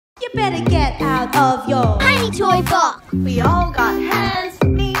You better get out of your tiny toy box. We all got hands,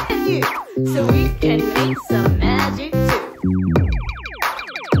 me and you, so we can make some magic too.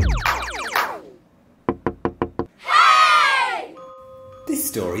 Hey! This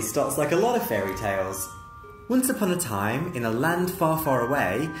story starts like a lot of fairy tales. Once upon a time, in a land far, far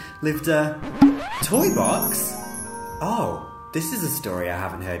away, lived a toy box? Oh, this is a story I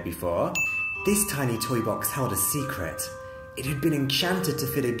haven't heard before. This tiny toy box held a secret. It had been enchanted to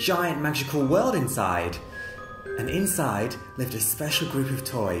fit a giant magical world inside. And inside lived a special group of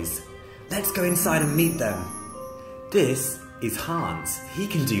toys. Let's go inside and meet them. This is Hans. He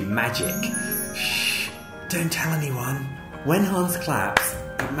can do magic. Shh, don't tell anyone. When Hans claps,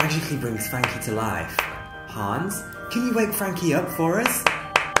 it magically brings Frankie to life. Hans, can you wake Frankie up for us?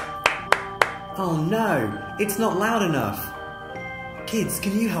 Oh no, it's not loud enough. Kids,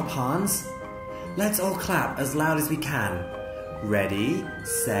 can you help Hans? Let's all clap as loud as we can. Ready,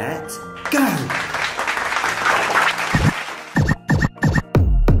 set, go!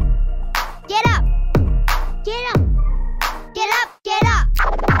 Get up! Get up! Get up! Get up!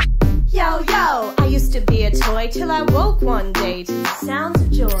 Yo, yo, I used to be a toy till I woke one day to the sounds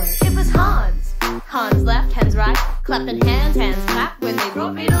of joy. It was Hans. Hans left, hands right, clapping hands, hands clap when they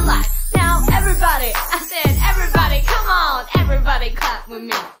brought me to life. Now everybody, I said everybody, come on, everybody clap with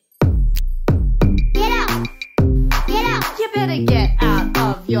me. Get up! Get up! You better get out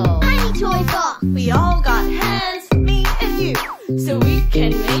of your tiny toy box. We all got hands, me and you, so we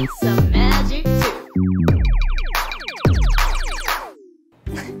can make some magic too.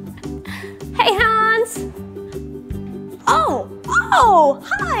 Hey Hans! Oh,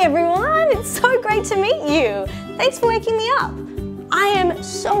 hi everyone! It's so great to meet you. Thanks for waking me up. I am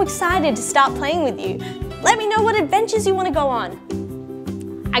so excited to start playing with you. Let me know what adventures you want to go on.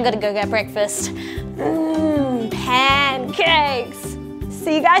 I gotta go get breakfast. Pancakes!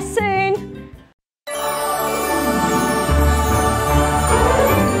 See you guys soon!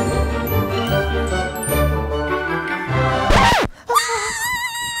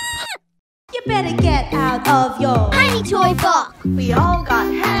 You better get out of your tiny toy box. We all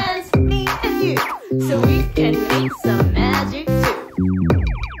got hands, me and you, so we can make some magic too.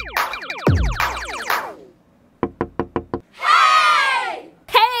 Hey!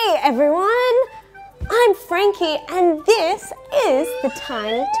 Hey everyone! I'm Frankie and this is the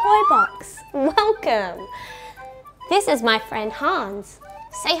Tiny Toy Box. Welcome! This is my friend Hans.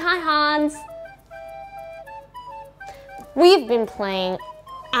 Say hi, Hans. We've been playing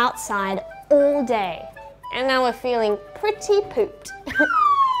outside all day and now we're feeling pretty pooped.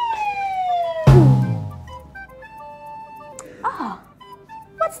 Oh,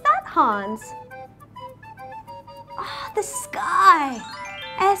 what's that, Hans? Oh, the sky.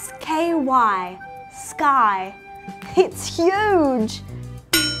 S-K-Y. Sky. It's huge.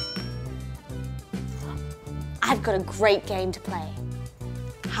 I've got a great game to play.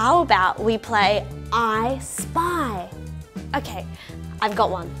 How about we play I Spy? Okay, I've got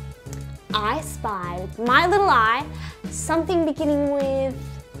one. I spy with my little eye something beginning with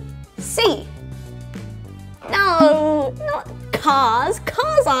C. No, not cars.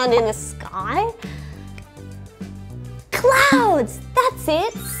 Cars aren't in the sky. Clouds, that's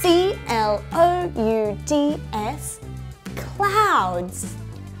it. C-L-O-U-D-S. Clouds.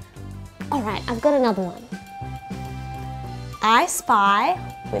 All right, I've got another one. I spy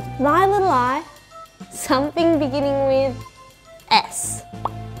with my little eye something beginning with S.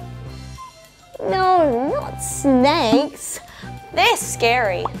 No, not snakes. They're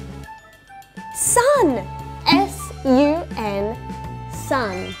scary. Sun. S-U-N.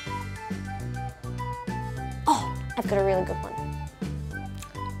 Sun. Oh, I've got a really good one.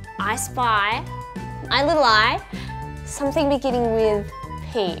 I spy, my little eye, something beginning with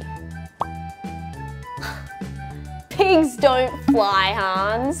P. Pigs don't fly,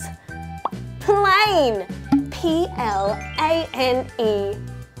 Hans. Plane. P-L-A-N-E.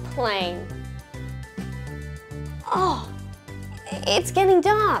 Plane. Oh, it's getting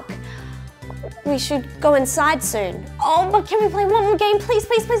dark. We should go inside soon. Oh, but can we play one more game? Please,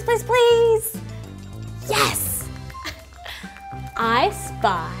 please, please, please, please. Yes. I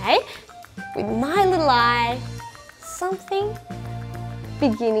spy with my little eye something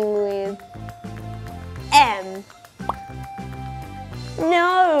beginning with M.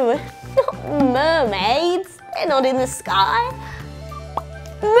 No, not mermaids. They're not in the sky.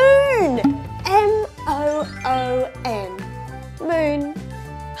 Moon. M-O-O-N. Moon.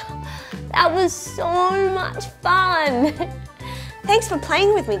 That was so much fun. Thanks for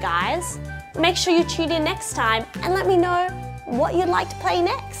playing with me, guys. Make sure you tune in next time and let me know what you'd like to play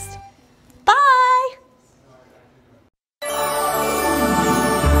next.